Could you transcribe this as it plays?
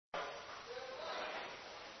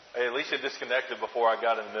Hey, at least it disconnected before I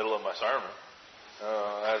got in the middle of my sermon,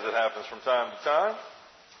 as it happens from time to time.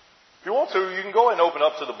 If you want to, you can go ahead and open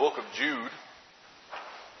up to the book of Jude.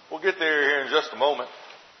 We'll get there here in just a moment.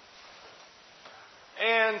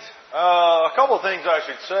 And a couple of things I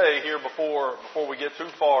should say here before we get too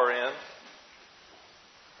far in.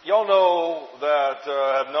 Y'all know that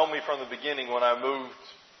have known me from the beginning when I moved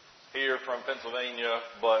here from Pennsylvania,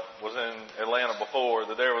 but was in Atlanta before,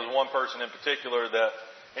 that there was one person in particular that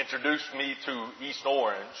introduced me to East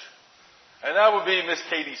Orange, and that would be Miss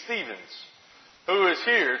Katie Stevens, who is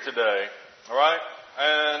here today. All right,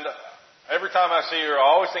 and every time I see her, I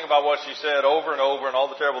always think about what she said over and over, and all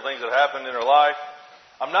the terrible things that happened in her life.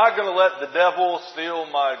 I'm not going to let the devil steal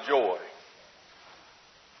my joy.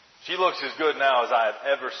 She looks as good now as I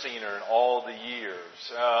have ever seen her in all the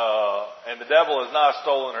years. And the devil has not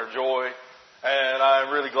stolen her joy. And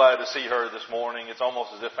I'm really glad to see her this morning. It's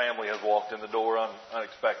almost as if family has walked in the door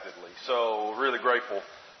unexpectedly. So really grateful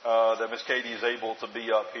that Miss Katie is able to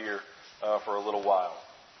be up here for a little while.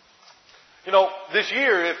 You know, this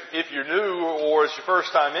year, if you're new or it's your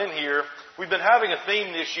first time in here, we've been having a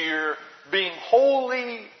theme this year being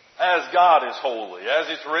holy as God is holy. As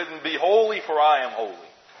it's written, be holy for I am holy.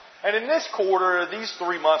 And in this quarter, these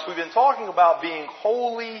 3 months, we've been talking about being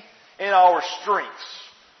holy in our strengths.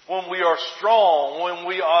 When we are strong, when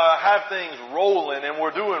we have things rolling and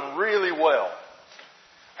we're doing really well.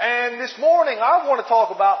 And this morning, I want to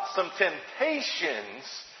talk about some temptations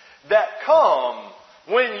that come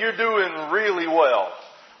when you're doing really well.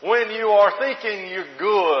 When you are thinking you're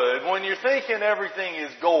good. When you're thinking everything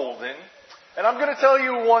is golden. And I'm going to tell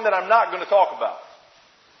you one that I'm not going to talk about.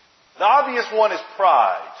 The obvious one is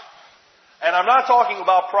pride. And I'm not talking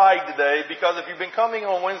about pride today because if you've been coming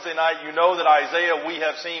on Wednesday night, you know that Isaiah, we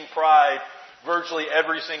have seen pride virtually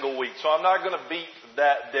every single week. So I'm not going to beat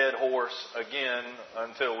that dead horse again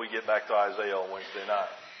until we get back to Isaiah on Wednesday night.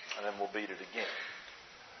 And then we'll beat it again.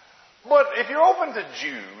 But if you're open to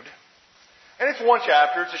Jude, and it's one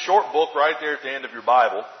chapter, it's a short book right there at the end of your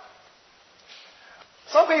Bible.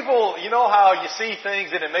 Some people, you know how you see things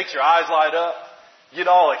and it makes your eyes light up? You get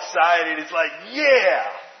all excited. It's like, yeah!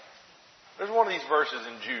 There's one of these verses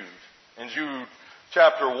in Jude. In Jude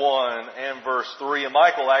chapter 1 and verse 3. And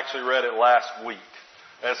Michael actually read it last week.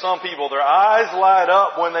 And some people, their eyes light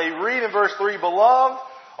up when they read in verse 3, Beloved,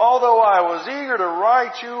 although I was eager to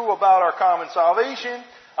write you about our common salvation,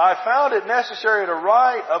 I found it necessary to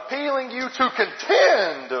write, appealing you to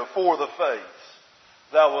contend for the faith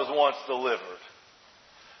that was once delivered.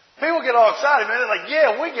 People get all excited, man. They're like,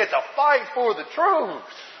 yeah, we get to fight for the truth.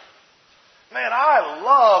 Man, I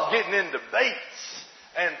love getting in debates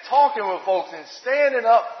and talking with folks and standing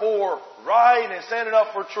up for right and standing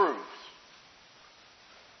up for truth.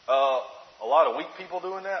 A lot of weak people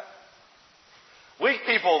doing that. Weak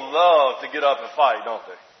people love to get up and fight, don't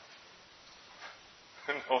they?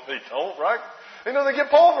 No, they don't, right? They know they get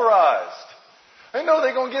pulverized. They know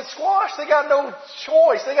they're going to get squashed. They got no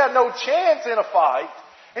choice. They got no chance in a fight.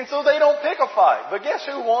 And so they don't pick a fight. But guess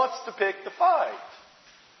who wants to pick the fight?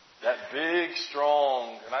 That big,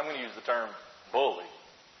 strong, and I'm going to use the term bully.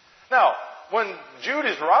 Now, when Jude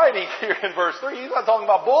is writing here in verse 3, he's not talking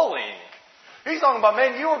about bullying. He's talking about,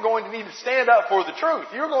 man, you are going to need to stand up for the truth.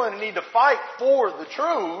 You're going to need to fight for the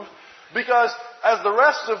truth because, as the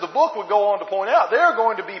rest of the book would go on to point out, there are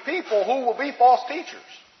going to be people who will be false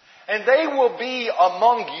teachers. And they will be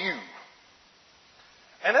among you.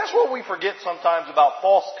 And that's what we forget sometimes about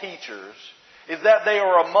false teachers, is that they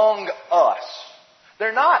are among us.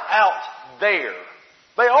 They're not out there.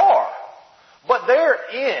 They are. But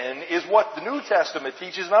therein is what the New Testament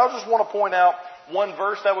teaches. And I just want to point out one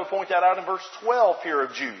verse that would point that out in verse 12 here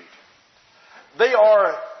of Jude. They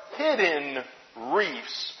are hidden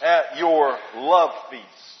reefs at your love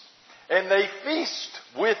feasts. And they feast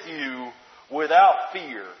with you without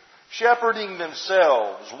fear, shepherding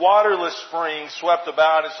themselves, waterless springs swept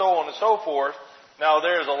about, and so on and so forth. Now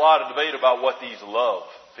there's a lot of debate about what these love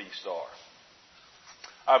feasts are.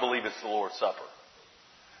 I believe it's the Lord's Supper.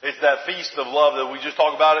 It's that feast of love that we just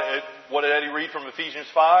talked about. What did Eddie read from Ephesians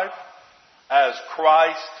 5? As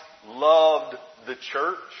Christ loved the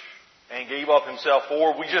church and gave up himself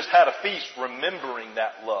for. We just had a feast remembering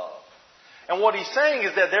that love. And what he's saying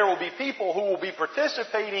is that there will be people who will be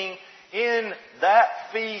participating in that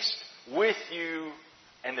feast with you,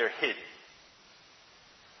 and they're hidden.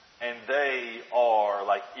 And they are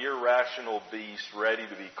like irrational beasts ready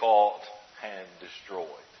to be caught and destroyed.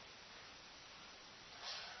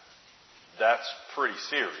 That's pretty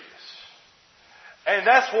serious. And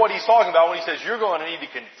that's what he's talking about when he says you're going to need to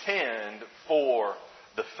contend for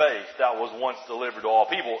the faith that was once delivered to all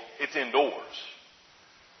people. It's indoors.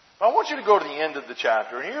 I want you to go to the end of the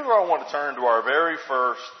chapter. And here's where I want to turn to our very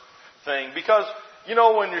first thing. Because,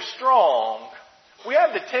 when you're strong, we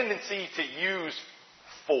have the tendency to use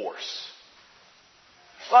force.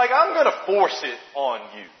 Like, I'm going to force it on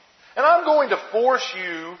you. And I'm going to force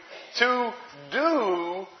you to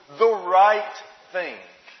do the right thing.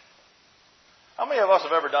 How many of us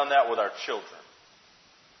have ever done that with our children?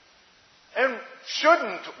 And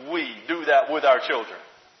shouldn't we do that with our children?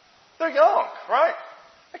 They're young, right?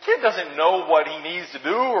 A kid doesn't know what he needs to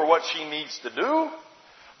do or what she needs to do.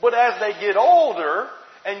 But as they get older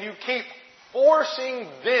and you keep forcing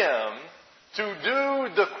them to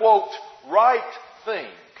do the, quote, right thing,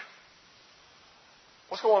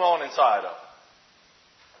 what's going on inside of them?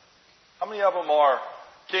 How many of them are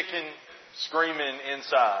kicking, screaming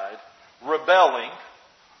inside, rebelling,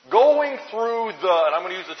 going through and I'm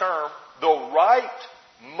going to use the term, the right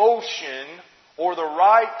motion or the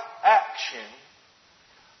right action,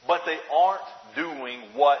 but they aren't doing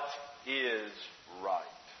what is right?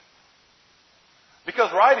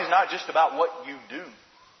 Because right is not just about what you do.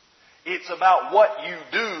 It's about what you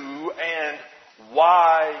do and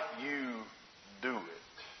why you do it.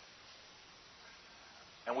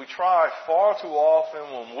 And we try far too often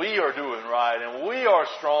when we are doing right and we are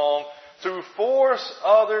strong to force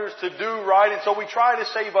others to do right. And so we try to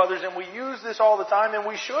save others, and we use this all the time, and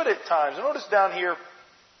we should at times. Notice down here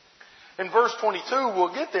in verse 22,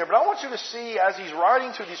 we'll get there, but I want you to see as he's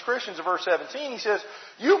writing to these Christians in verse 17, he says,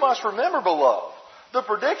 "You must remember, beloved, the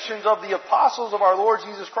predictions of the apostles of our Lord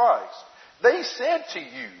Jesus Christ. They said to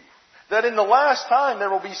you that in the last time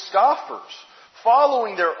there will be scoffers,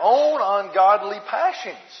 following their own ungodly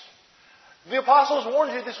passions." The apostles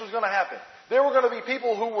warned you this was going to happen. There were going to be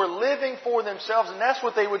people who were living for themselves, and that's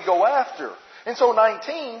what they would go after. And so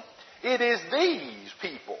 19, it is these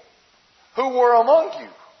people who were among you,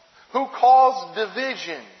 who caused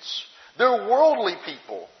divisions. They're worldly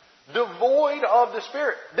people, devoid of the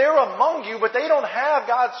Spirit. They're among you, but they don't have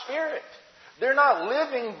God's Spirit. They're not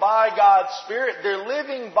living by God's Spirit. They're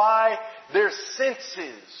living by their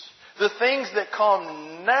senses, the things that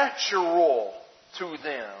come natural to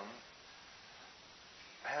them.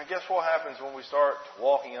 And guess what happens when we start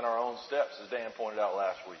walking in our own steps, as Dan pointed out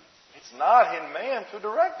last week? It's not in man to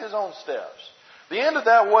direct his own steps. The end of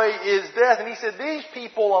that way is death. And he said, these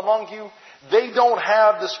people among you, they don't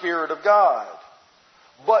have the Spirit of God.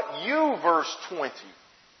 But you, verse 20,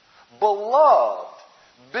 beloved,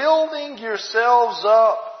 building yourselves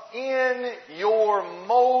up in your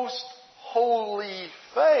most holy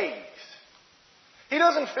faith. He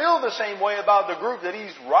doesn't feel the same way about the group that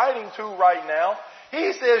he's writing to right now.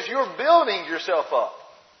 He says you're building yourself up.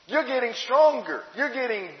 You're getting stronger. You're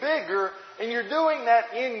getting bigger. And you're doing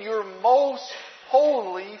that in your most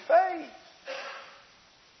holy faith.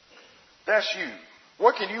 That's you.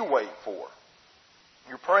 What can you wait for?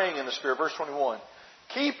 You're praying in the Spirit. Verse 21.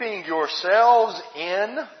 Keeping yourselves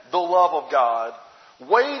in the love of God,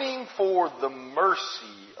 waiting for the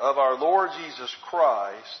mercy of our Lord Jesus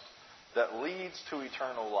Christ that leads to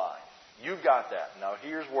eternal life. You've got that. Now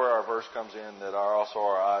here's where our verse comes in that also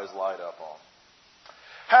our eyes light up on.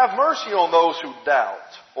 Have mercy on those who doubt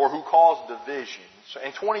or who cause divisions.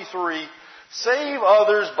 And 23, save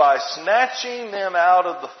others by snatching them out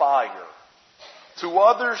of the fire. To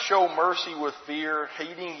others show mercy with fear,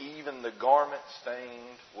 hating even the garment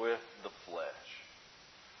stained with the flesh.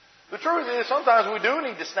 The truth is, sometimes we do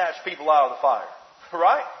need to snatch people out of the fire.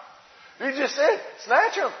 Right? You just said,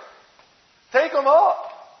 snatch them. Take them up.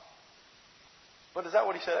 But is that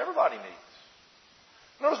what he said everybody needs?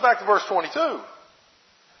 Notice back to verse 22.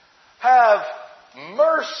 Have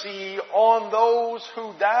mercy on those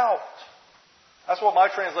who doubt. That's what my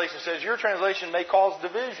translation says. Your translation may cause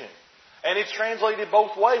division. And it's translated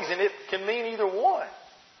both ways, and it can mean either one.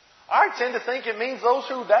 I tend to think it means those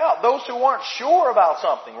who doubt, those who aren't sure about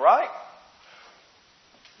something, right?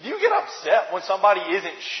 Do you get upset when somebody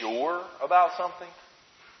isn't sure about something?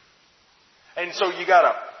 And so you got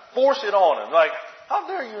to force it on them. Like, how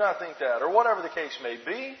dare you not think that? Or whatever the case may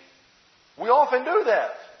be. We often do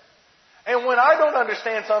that. And when I don't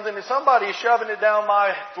understand something and somebody is shoving it down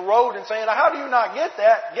my throat and saying, how do you not get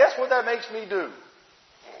that? Guess what that makes me do?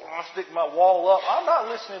 I stick my wall up. I'm not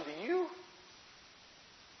listening to you.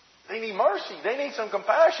 They need mercy. They need some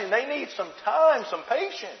compassion. They need some time, some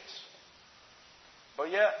patience.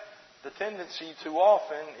 But yet, the tendency too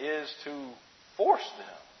often is to force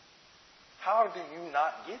them. How do you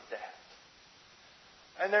not get that?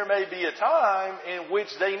 And there may be a time in which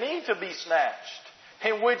they need to be snatched,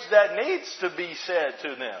 in which that needs to be said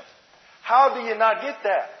to them. How do you not get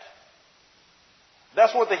that?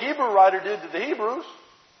 That's what the Hebrew writer did to the Hebrews.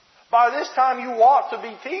 By this time you ought to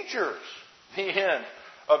be teachers, the end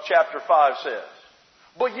of chapter 5 says.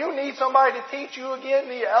 But you need somebody to teach you again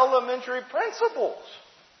the elementary principles.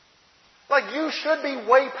 Like you should be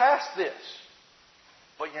way past this.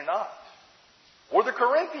 But you're not. Or the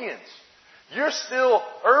Corinthians. You're still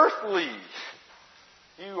earthly.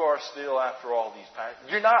 You are still, after all these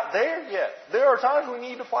passages, you're not there yet. There are times we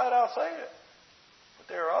need to flat out say it. But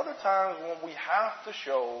there are other times when we have to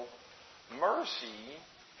show mercy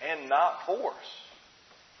and not force.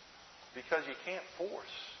 Because you can't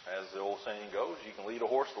force. As the old saying goes, you can lead a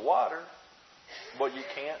horse to water, but you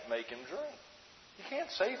can't make him drink. You can't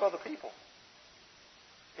save other people.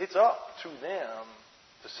 It's up to them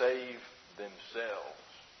to save themselves.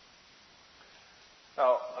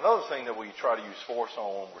 Now, another thing that we try to use force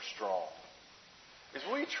on when we're strong is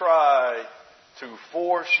we try to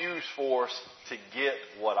use force to get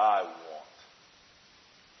what I want.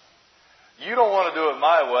 You don't want to do it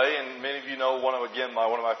my way, and many of you know one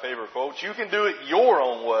of my favorite quotes. You can do it your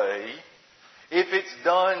own way if it's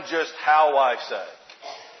done just how I say.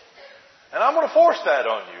 And I'm going to force that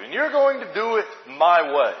on you, and you're going to do it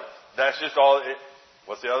my way. That's just all.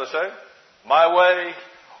 What's the other say? My way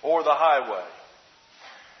or the highway.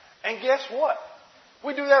 And guess what?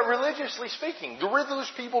 We do that religiously speaking. The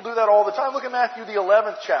religious people do that all the time. Look at Matthew the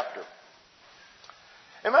 11th chapter.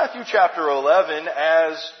 In Matthew chapter 11,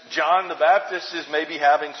 as John the Baptist is maybe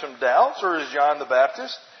having some doubts, or as John the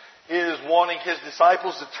Baptist is wanting his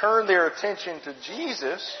disciples to turn their attention to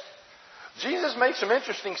Jesus, Jesus makes some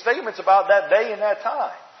interesting statements about that day and that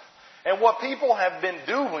time, and what people have been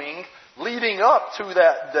doing leading up to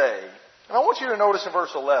that day. And I want you to notice in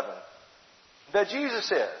verse 11 that Jesus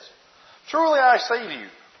says, "Truly I say to you,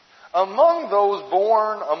 among those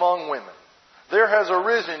born among women, there has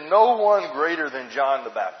arisen no one greater than John the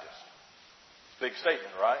Baptist." Big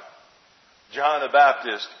statement, right? John the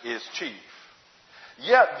Baptist is chief.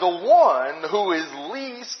 Yet the one who is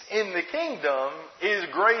least in the kingdom is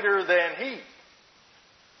greater than he.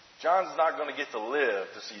 John's not going to get to live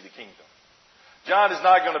to see the kingdom. John is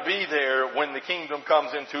not going to be there when the kingdom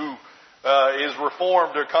comes is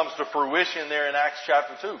reformed or comes to fruition there in Acts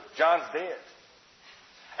chapter 2. John's dead.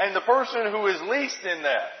 And the person who is least in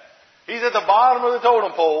that, he's at the bottom of the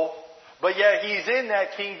totem pole, but yet he's in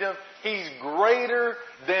that kingdom. He's greater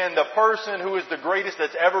than the person who is the greatest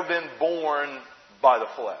that's ever been born by the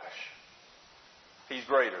flesh. He's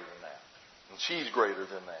greater than that. And she's greater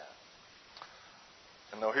than that.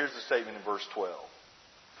 And now here's the statement in verse 12.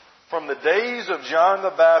 "From the days of John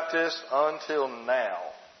the Baptist until now,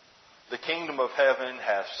 the kingdom of heaven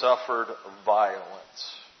has suffered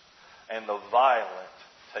violence, and the violent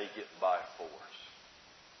take it by force."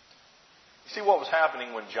 You see what was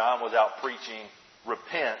happening when John was out preaching,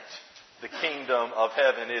 "Repent, the kingdom of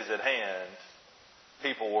heaven is at hand."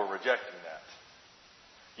 People were rejecting that.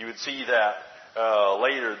 You would see that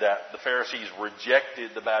later that the Pharisees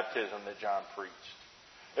rejected the baptism that John preached.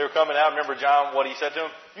 They were coming out. Remember John, what he said to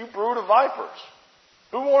them? "You brood of vipers.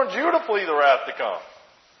 Who warned you to flee the wrath to come?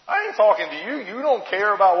 I ain't talking to you. You don't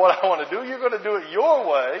care about what I want to do. You're going to do it your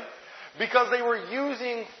way." Because they were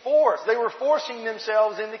using force. They were forcing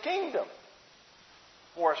themselves in the kingdom.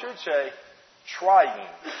 Or I should say, trying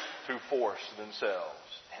to force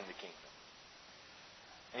themselves in the kingdom.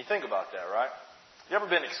 And you think about that, right? You ever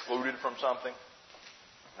been excluded from something?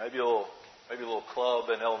 Maybe a little club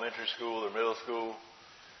in elementary school or middle school.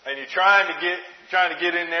 And you're trying to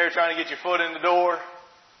get in there, trying to get your foot in the door.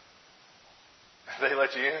 They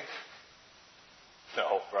let you in?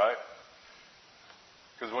 No, right?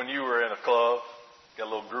 Because when you were in a club, got a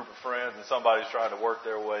little group of friends, and somebody's trying to work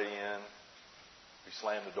their way in, you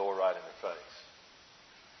slam the door right in their face.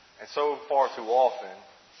 And so far too often,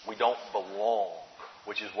 we don't belong,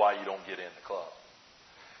 which is why you don't get in the club.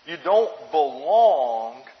 You don't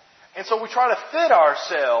belong, and so we try to fit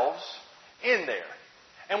ourselves in there.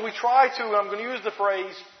 And we try to, I'm going to use the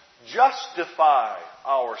phrase, justify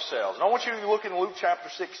ourselves. And I want you to look in Luke chapter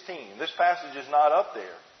 16. This passage is not up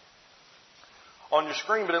there on your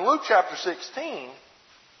screen, but in Luke chapter 16,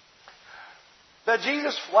 that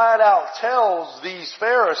Jesus flat out tells these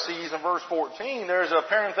Pharisees in verse 14, there's a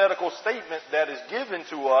parenthetical statement that is given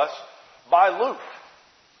to us by Luke.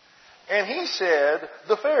 And he said,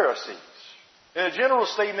 the Pharisees, in a general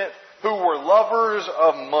statement, who were lovers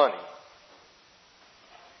of money.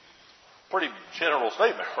 Pretty general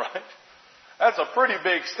statement, right? That's a pretty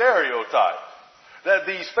big stereotype. That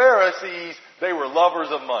these Pharisees, they were lovers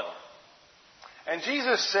of money. And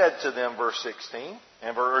Jesus said to them, verse 15,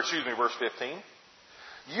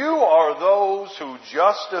 "You are those who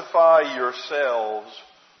justify yourselves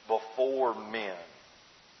before men.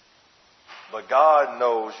 But God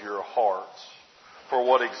knows your hearts. For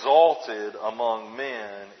what exalted among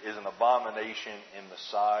men is an abomination in the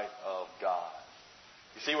sight of God.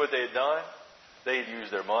 You see what they had done? They had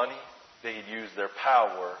used their money. They had used their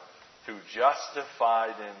power to justify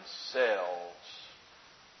themselves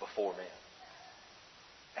before men.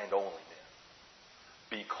 And only men.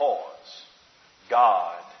 Because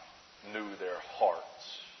God knew their hearts.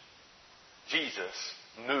 Jesus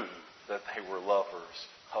knew that they were lovers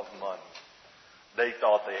of money. They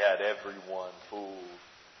thought they had everyone fooled.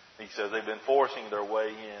 He says they've been forcing their way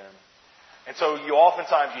in. And so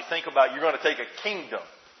oftentimes you think about, you're going to take a kingdom.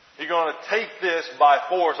 You're going to take this by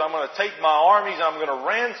force. I'm going to take my armies. I'm going to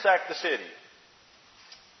ransack the city.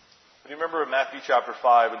 Do you remember in Matthew chapter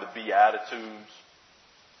 5 in the Beatitudes?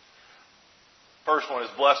 First one is,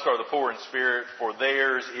 blessed are the poor in spirit, for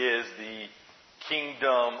theirs is the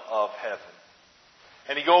kingdom of heaven.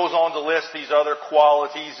 And he goes on to list these other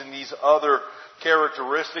qualities and these other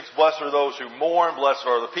characteristics. Blessed are those who mourn. Blessed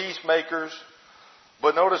are the peacemakers.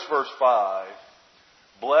 But notice verse 5.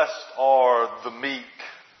 Blessed are the meek,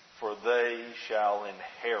 for they shall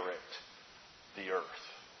inherit the earth.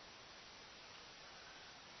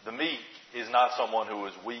 The meek is not someone who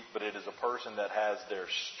is weak, but it is a person that has their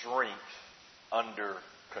strength under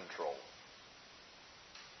control.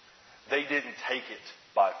 They didn't take it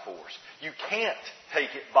by force. You can't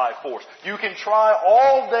take it by force. You can try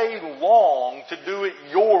all day long to do it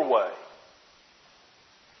your way.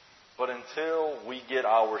 But until we get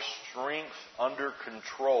our strength under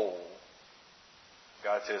control,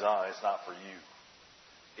 God says, it's not for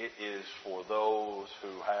you. It is for those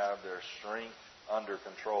who have their strength under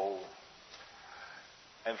control.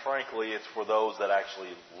 And frankly, it's for those that actually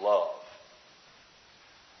love.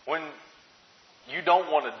 When you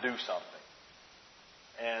don't want to do something,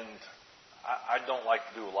 and I don't like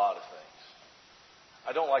to do a lot of things.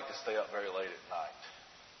 I don't like to stay up very late at night.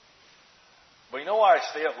 But you know why I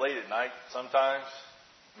stay up late at night sometimes?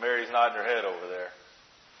 Mary's nodding her head over there.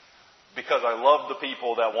 Because I love the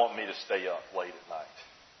people that want me to stay up late at night.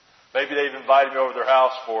 Maybe they've invited me over to their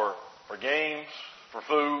house for games, for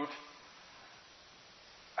food.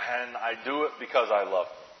 And I do it because I love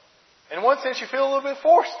them. In one sense, you feel a little bit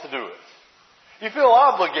forced to do it. You feel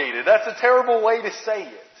obligated. That's a terrible way to say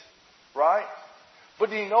it. Right? But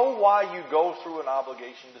do you know why you go through an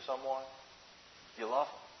obligation to someone? You love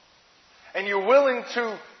them. And you're willing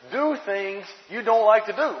to do things you don't like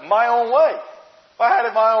to do. My own way. If I had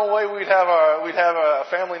it my own way, we'd have a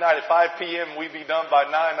family night at 5 p.m. We'd be done by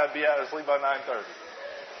 9. I'd be out of sleep by 9:30.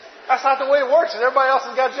 That's not the way it works. Everybody else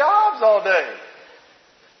has got jobs all day.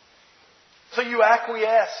 So you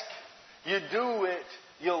acquiesce. You do it.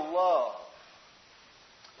 You love.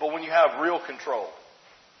 But when you have real control,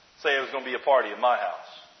 say it was going to be a party at my house.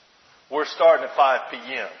 We're starting at 5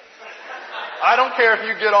 p.m. I don't care if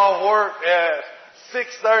you get off work at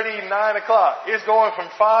 6:30, 9 o'clock. It's going from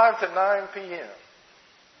 5 to 9 p.m.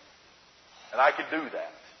 And I could do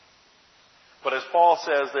that. But as Paul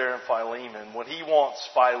says there in Philemon, when he wants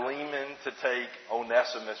Philemon to take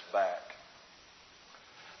Onesimus back,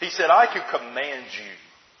 he said, I could command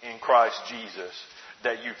you in Christ Jesus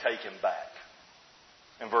that you take him back.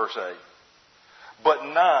 In verse 8. But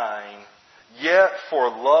 9, yet for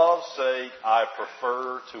love's sake I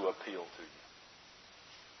prefer to appeal to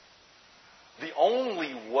you. The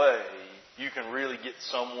only way you can really get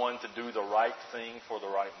someone to do the right thing for the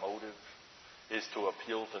right motive is to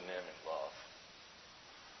appeal to them in love.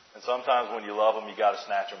 And sometimes when you love them, you got to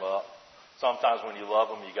snatch them up. Sometimes when you love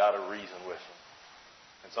them, you got to reason with them.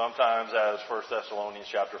 And sometimes, as 1 Thessalonians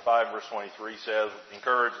chapter 5, verse 23 says,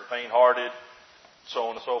 encourage the faint-hearted, so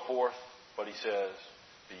on and so forth. But he says,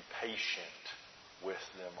 be patient with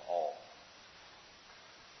them all.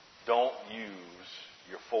 Don't use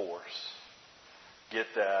your force. Get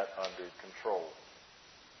that under control.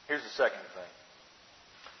 Here's the second thing.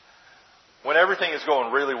 When everything is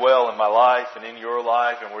going really well in my life and in your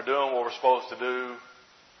life, and we're doing what we're supposed to do,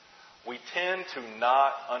 we tend to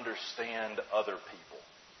not understand other people.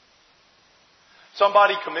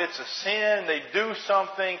 Somebody commits a sin, they do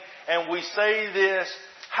something, and we say this,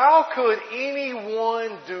 how could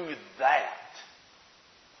anyone do that?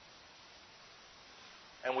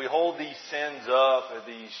 And we hold these sins up as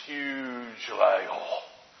these huge,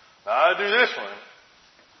 I do this one.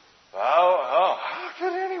 How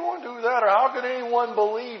could anyone do that? Or how could anyone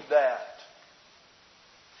believe that?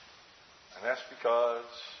 And that's because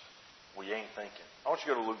we ain't thinking. I want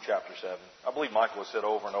you to go to Luke chapter 7. I believe Michael has said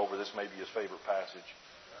over and over, this may be his favorite passage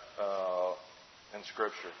in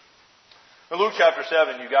Scripture. In Luke chapter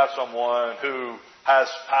 7, you got someone who has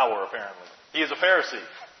power, apparently. He is a Pharisee.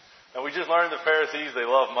 And we just learned that Pharisees, they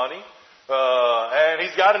love money. And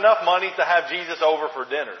he's got enough money to have Jesus over for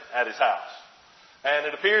dinner at his house. And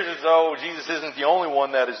it appears as though Jesus isn't the only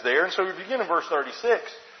one that is there. And so we begin in verse 36.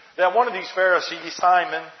 That one of these Pharisees,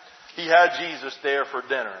 Simon, he had Jesus there for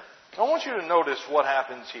dinner. I want you to notice what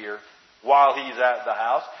happens here while he's at the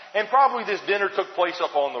house. And probably this dinner took place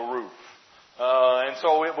up on the roof. And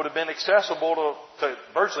so it would have been accessible to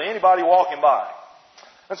virtually anybody walking by.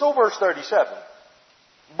 And so verse 37.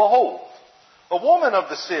 Behold, a woman of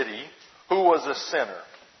the city who was a sinner,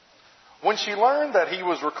 when she learned that he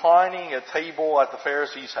was reclining at table at the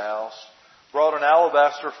Pharisee's house, brought an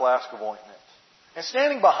alabaster flask of ointment. And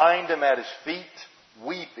standing behind him at his feet,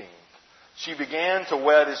 weeping, she began to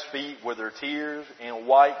wet his feet with her tears and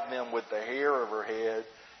wiped them with the hair of her head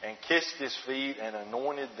and kissed his feet and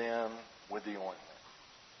anointed them with the ointment.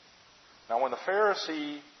 Now when the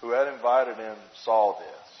Pharisee who had invited him saw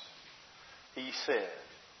this, he said,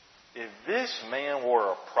 if this man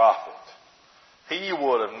were a prophet, he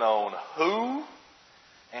would have known who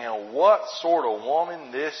and what sort of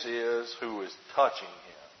woman this is who is touching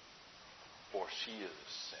him, for she is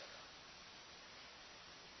a sinner.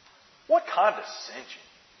 What condescension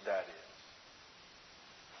that is.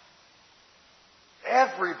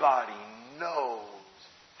 Everybody knows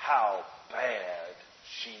how bad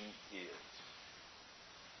she is.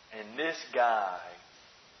 And this guy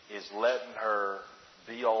is letting her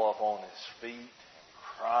be all up on his feet and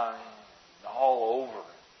crying and all over him.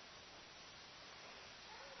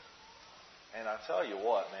 And I tell you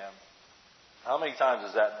what, man, how many times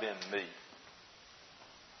has that been me?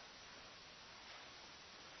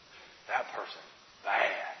 That person,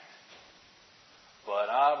 bad. But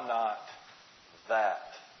I'm not that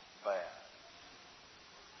bad.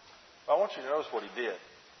 But I want you to notice what he did.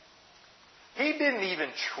 He didn't even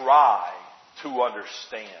try to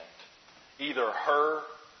understand either her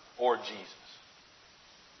or Jesus.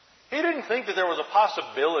 He didn't think that there was a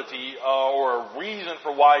possibility or a reason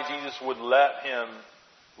for why Jesus would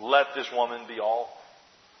let this woman be all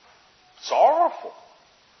sorrowful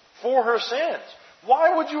for her sins.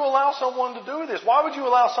 Why would you allow someone to do this? Why would you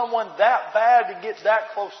allow someone that bad to get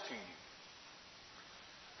that close to you?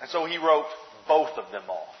 And so he wrote both of them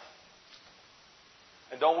off.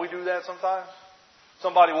 And don't we do that sometimes?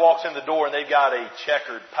 Somebody walks in the door and they've got a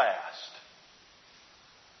checkered past.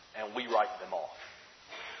 And we write them off.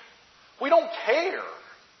 We don't care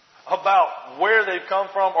about where they've come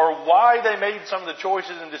from or why they made some of the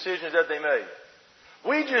choices and decisions that they made.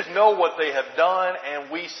 We just know what they have done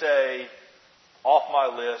and we say, off my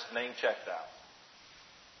list, name checked out.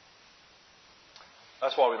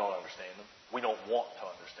 That's why we don't understand them. We don't want to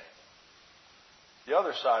understand them. The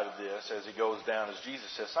other side of this, as it goes down, is Jesus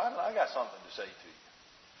says, Simon, I got something to say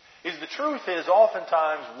to you. The truth is,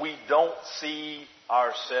 oftentimes we don't see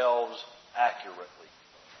ourselves accurately.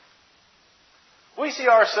 We see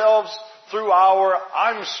ourselves through our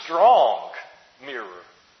I'm strong mirror.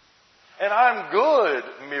 And I'm good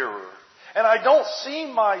mirror. And I don't see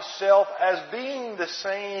myself as being the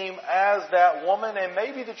same as that woman. And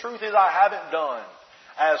maybe the truth is I haven't done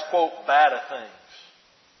as, quote, bad a things.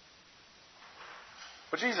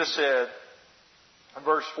 But Jesus said in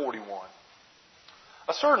verse 41,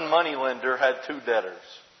 a certain moneylender had two debtors.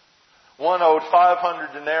 One owed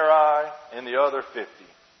 500 denarii and the other 50.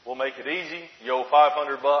 We'll make it easy. You owe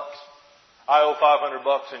 $500. I owe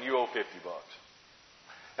 $500 and you owe $50.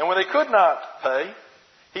 And when they could not pay,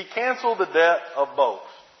 he canceled the debt of both.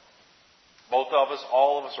 Both of us,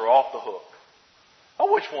 all of us are off the hook.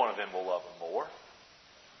 Oh, which one of them will love him more?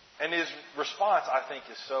 And his response, I think,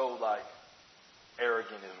 is so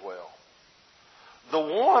arrogant as well. The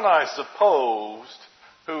one, I supposed,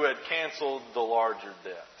 who had canceled the larger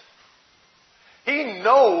debt. He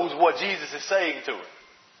knows what Jesus is saying to him.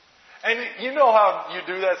 And you know how you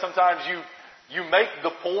do that sometimes? You make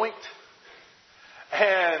the point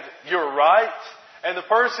and you're right. And the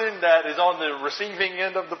person that is on the receiving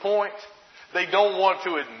end of the point, they don't want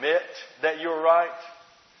to admit that you're right.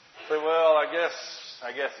 Say, well, I guess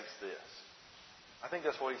it's this. I think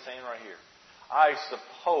that's what he's saying right here. I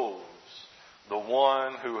suppose the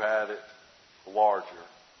one who had it larger.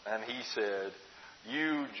 And he said,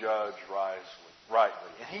 you judge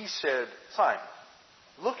rightly. And he said, Simon,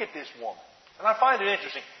 look at this woman. And I find it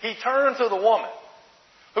interesting. He turned to the woman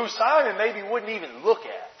who Simon maybe wouldn't even look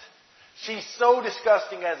at. She's so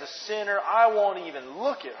disgusting as a sinner, I won't even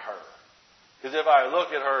look at her. Because if I look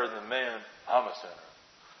at her, then man, I'm a sinner.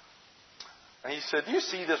 And he said, do you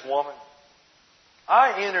see this woman?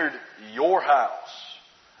 I entered your house,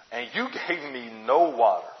 and you gave me no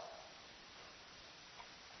water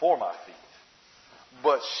for my feet.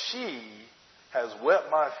 But she has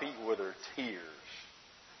wet my feet with her tears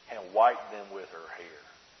and wiped them with her hair.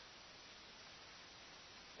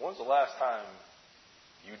 When's the last time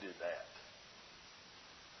you did that?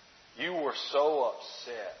 You were so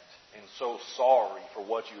upset and so sorry for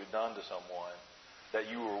what you had done to someone that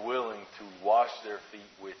you were willing to wash their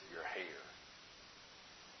feet with your hair.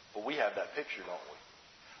 But we have that picture, don't we?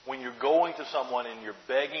 When you're going to someone and you're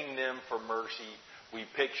begging them for mercy, we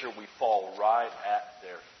picture we fall right at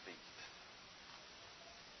their feet.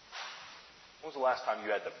 When was the last time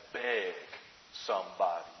you had to beg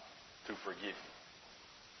somebody to forgive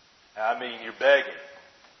you? I mean, you're begging.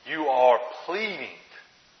 You are pleading.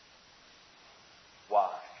 Why?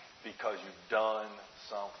 Because you've done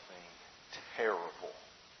something terrible.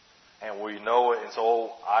 And we know it. And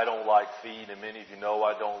so I don't like feet. And many of you know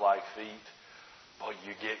I don't like feet. But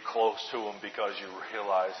you get close to them because you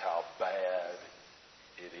realize how bad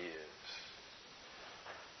it is.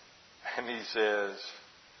 And he says,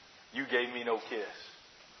 you gave me no kiss.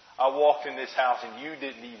 I walked in this house and you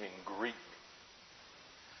didn't even greet me.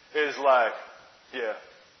 It's like, yeah,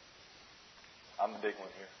 I'm the big one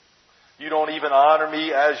here. You don't even honor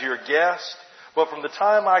me as your guest. But from the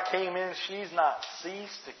time I came in, she's not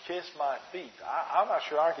ceased to kiss my feet. I'm not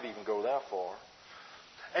sure I could even go that far.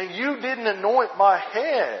 And you didn't anoint my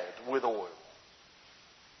head with oil.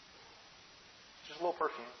 Just a little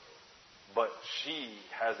perfume. But she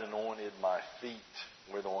has anointed my feet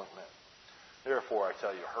with ointment. Therefore, I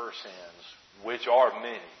tell you, her sins, which are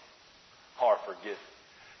many, are forgiven.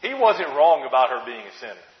 He wasn't wrong about her being a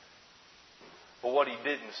sinner. But what he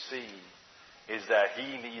didn't see is that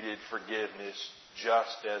he needed forgiveness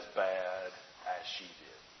just as bad as she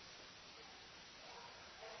did.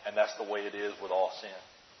 And that's the way it is with all sin.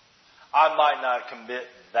 I might not commit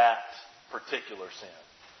that particular sin,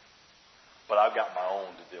 but I've got my own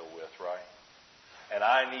to deal with, right? And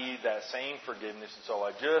I need that same forgiveness, and so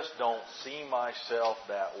I just don't see myself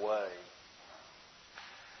that way.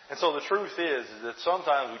 And so the truth is that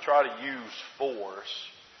sometimes we try to use force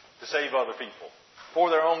to save other people for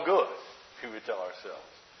their own good, we would tell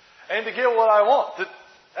ourselves. And to get what I want.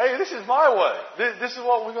 Hey, this is my way. This is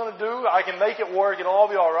what we're going to do. I can make it work. It'll all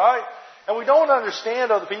be all right. And we don't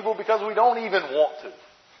understand other people because we don't even want to.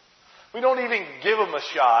 We don't even give them a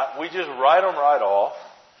shot. We just write them right off.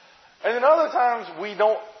 And then other times we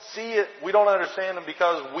don't see it, we don't understand them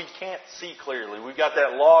because we can't see clearly. We've got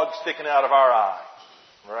that log sticking out of our eye.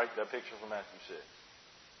 Right? That picture from Matthew 6.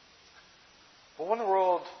 But what in the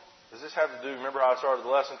world does this have to do? Remember how I started the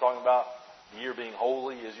lesson talking about the year being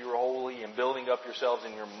holy as you are holy and building up yourselves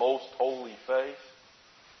in your most holy faith?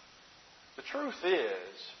 The truth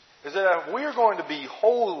is that if we're going to be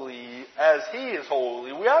holy as He is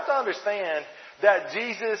holy, we have to understand that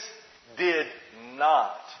Jesus did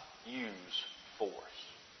not use force.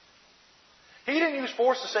 He didn't use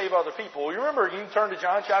force to save other people. You remember, you can turn to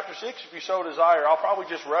John chapter 6 if you so desire. I'll probably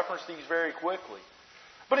just reference these very quickly.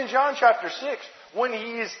 But in John chapter 6, when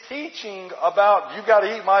He is teaching about, you've got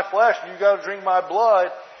to eat my flesh, you've got to drink my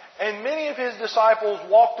blood, and many of His disciples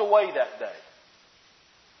walked away that day.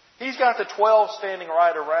 He's got the 12 standing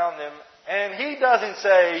right around them, and He doesn't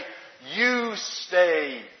say, you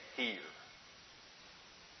stay here.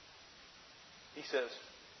 He says,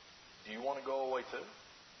 do you want to go away too?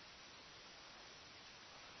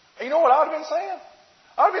 And you know what I would have been saying?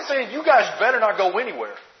 I would have been saying, you guys better not go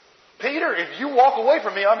anywhere. Peter, if you walk away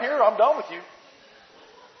from me, I'm here, I'm done with you.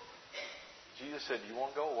 Jesus said, do you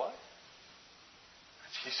want to go away?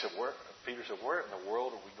 Peter said, where in the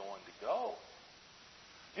world are we going to go?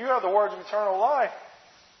 You have the words of eternal life.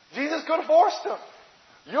 Jesus could have forced them.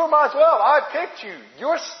 You're my 12. I picked you.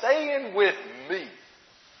 You're staying with me.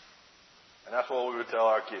 And that's what we would tell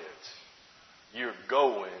our kids. You're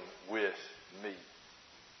going with me.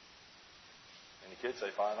 And the kids say,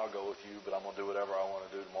 fine, I'll go with you, but I'm going to do whatever I want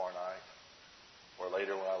to do tomorrow night. Or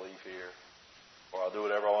later when I leave here. Or I'll do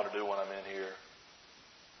whatever I want to do when I'm in here.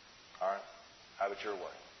 All right? Have it your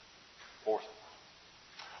way. Force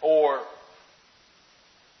it. Or,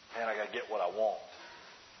 man, I got to get what I want.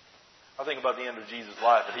 I think about the end of Jesus'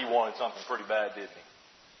 life that He wanted something pretty bad, didn't He?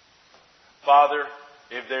 Father,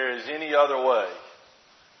 if there is any other way,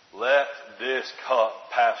 let this cup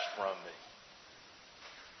pass from me.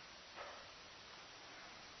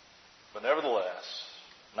 But nevertheless,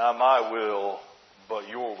 not my will, but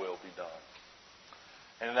your will be done.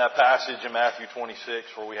 And in that passage in Matthew 26,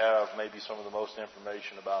 where we have maybe some of the most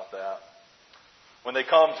information about that, when they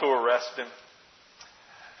come to arrest Him,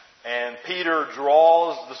 and Peter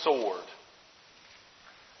draws the sword,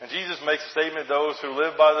 and Jesus makes a statement, those who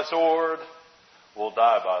live by the sword will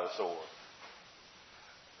die by the sword.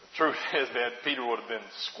 The truth is that Peter would have been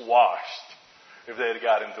squashed if they had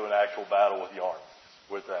got into an actual battle with the army.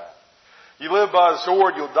 with that. You live by the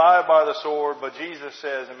sword, you'll die by the sword. But Jesus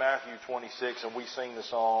says in Matthew 26, and we sing the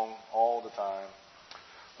song all the time.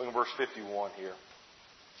 Look at verse 51 here.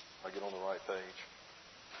 If I get on the right page.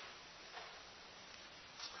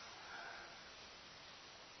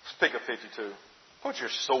 Let's pick up 52. Put your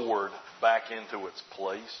sword back into its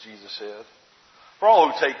place, Jesus said. For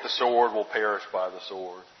all who take the sword will perish by the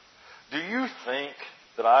sword. Do you think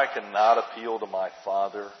that I cannot appeal to my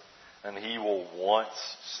Father, and He will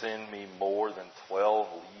once send me more than 12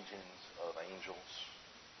 legions of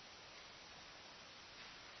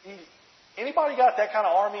angels? Anybody got that kind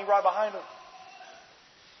of army right behind them?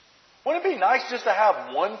 Wouldn't it be nice just to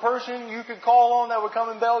have one person you could call on that would come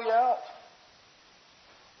and bail you out?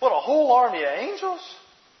 But a whole army of angels?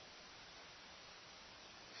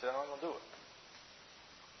 He said, I'm not going to do it.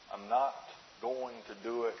 I'm not going to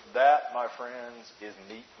do it. That, my friends, is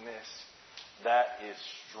meekness. That is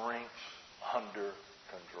strength under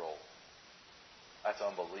control. That's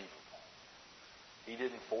unbelievable. He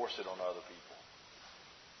didn't force it on other people.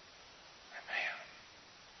 And man,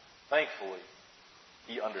 thankfully,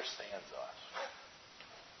 He understands us.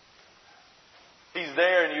 He's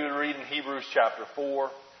there, and you read in Hebrews chapter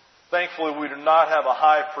 4. Thankfully, we do not have a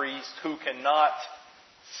high priest who cannot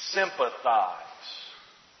sympathize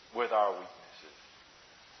with our weaknesses.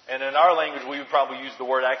 And in our language, we would probably use the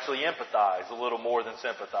word actually empathize a little more than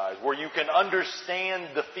sympathize, where you can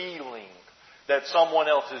understand the feeling that someone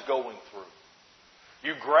else is going through.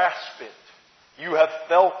 You grasp it. You have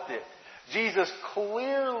felt it. Jesus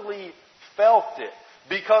clearly felt it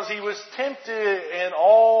because He was tempted in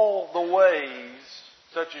all the ways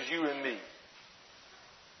such as you and me.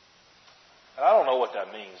 And I don't know what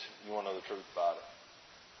that means. You want to know the truth about it.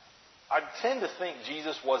 I tend to think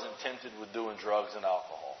Jesus wasn't tempted with doing drugs and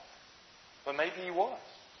alcohol. But maybe He was.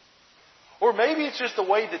 Or maybe it's just the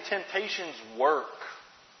way the temptations work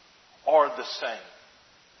are the same.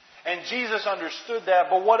 And Jesus understood that.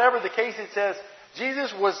 But whatever the case, it says,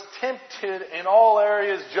 Jesus was tempted in all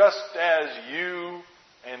areas just as you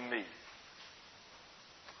and me.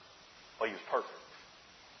 Well, He was perfect.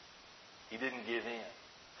 He didn't give in.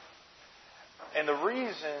 And the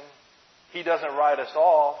reason He doesn't write us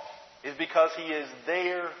off is because He is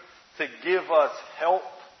there to give us help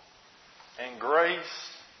and grace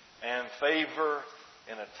and favor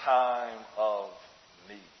in a time of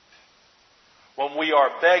need. When we are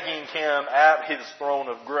begging Him at His throne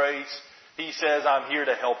of grace, He says, I'm here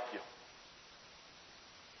to help you.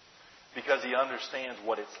 Because He understands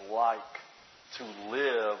what it's like to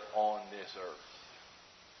live on this earth.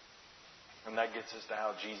 And that gets us to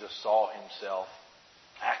how Jesus saw Himself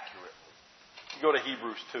accurately. You go to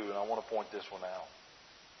Hebrews 2, and I want to point this one out.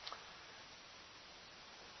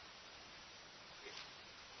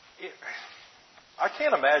 I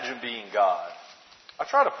can't imagine being God. I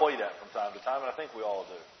try to play that from time to time, and I think we all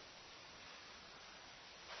do.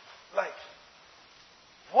 Like,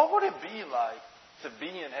 what would it be like to be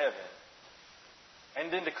in heaven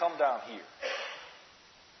and then to come down here?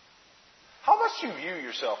 How much you view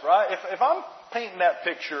yourself, right? If I'm painting that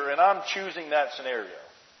picture and I'm choosing that scenario,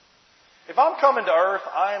 if I'm coming to earth,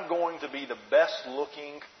 I am going to be the best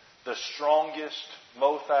looking, the strongest,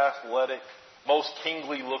 most athletic, most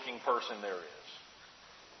kingly looking person there is.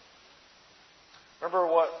 Remember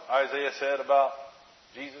what Isaiah said about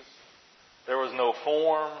Jesus? There was no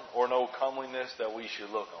form or no comeliness that we should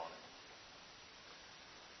look on him.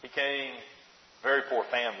 He came very poor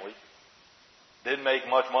family. Didn't make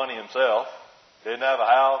much money himself. Didn't have a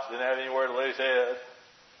house. Didn't have anywhere to lay his head.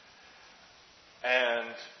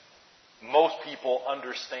 And most people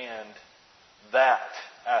understand that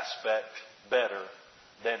aspect better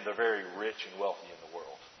than the very rich and wealthy in the world.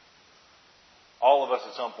 All of us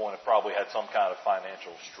at some point have probably had some kind of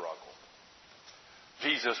financial struggle.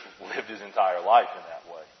 Jesus lived His entire life in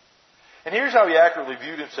that way. And here's how He accurately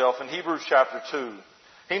viewed Himself in Hebrews chapter 2.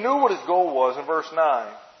 He knew what His goal was in verse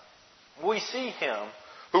 9. We see Him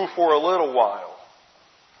who for a little while,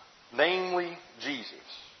 namely Jesus,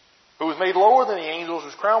 who was made lower than the angels,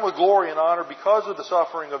 was crowned with glory and honor because of the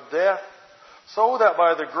suffering of death, so that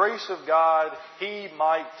by the grace of God He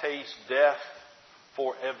might taste death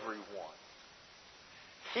for everyone.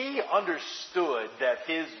 He understood that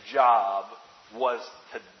His job was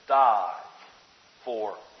to die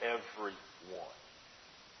for everyone.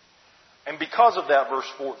 And because of that, verse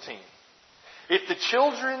 14, if the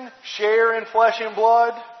children share in flesh and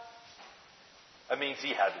blood, that means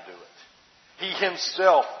He had to do it. He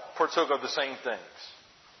Himself partook of the same things.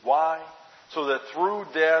 Why? So that through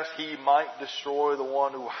death He might destroy the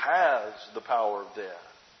one who has the power of death.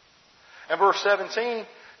 And verse 17,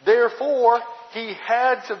 therefore He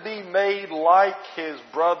had to be made like His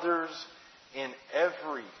brothers in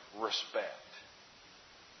every respect.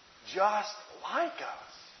 Just like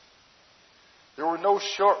us. There were no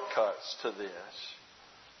shortcuts to this.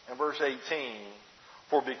 In verse 18,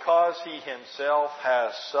 for because He Himself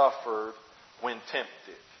has suffered when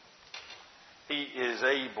tempted, He is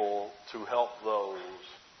able to help those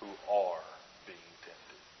who are being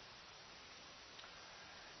tempted.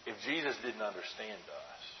 If Jesus didn't understand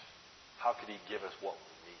us, how could He give us what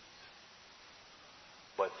we need?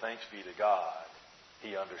 But thanks be to God,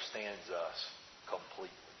 He understands us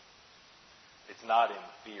completely. It's not in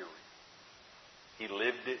theory. He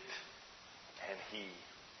lived it and He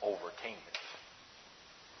overcame it.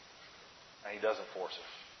 And He doesn't force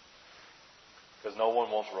us. Because no one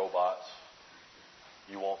wants robots.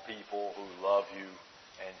 You want people who love you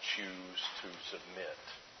and choose to submit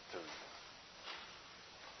to you.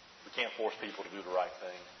 We can't force people to do the right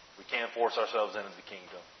thing. We can't force ourselves into the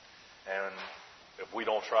kingdom. And if we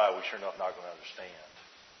don't try, we're sure enough not going to understand.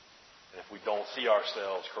 And if we don't see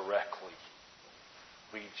ourselves correctly,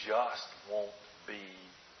 we just won't be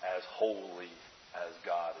as holy as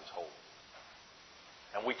God is holy.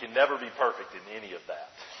 And we can never be perfect in any of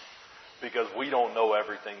that. Because we don't know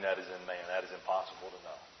everything that is in man. That is impossible to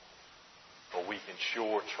know. But we can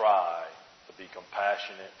sure try to be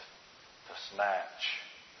compassionate, to snatch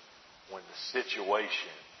when the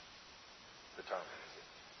situation determines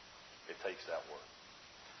it. It takes that work.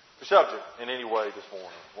 The subject in any way this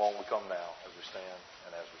morning, won't we come now as we stand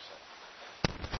and as we sing?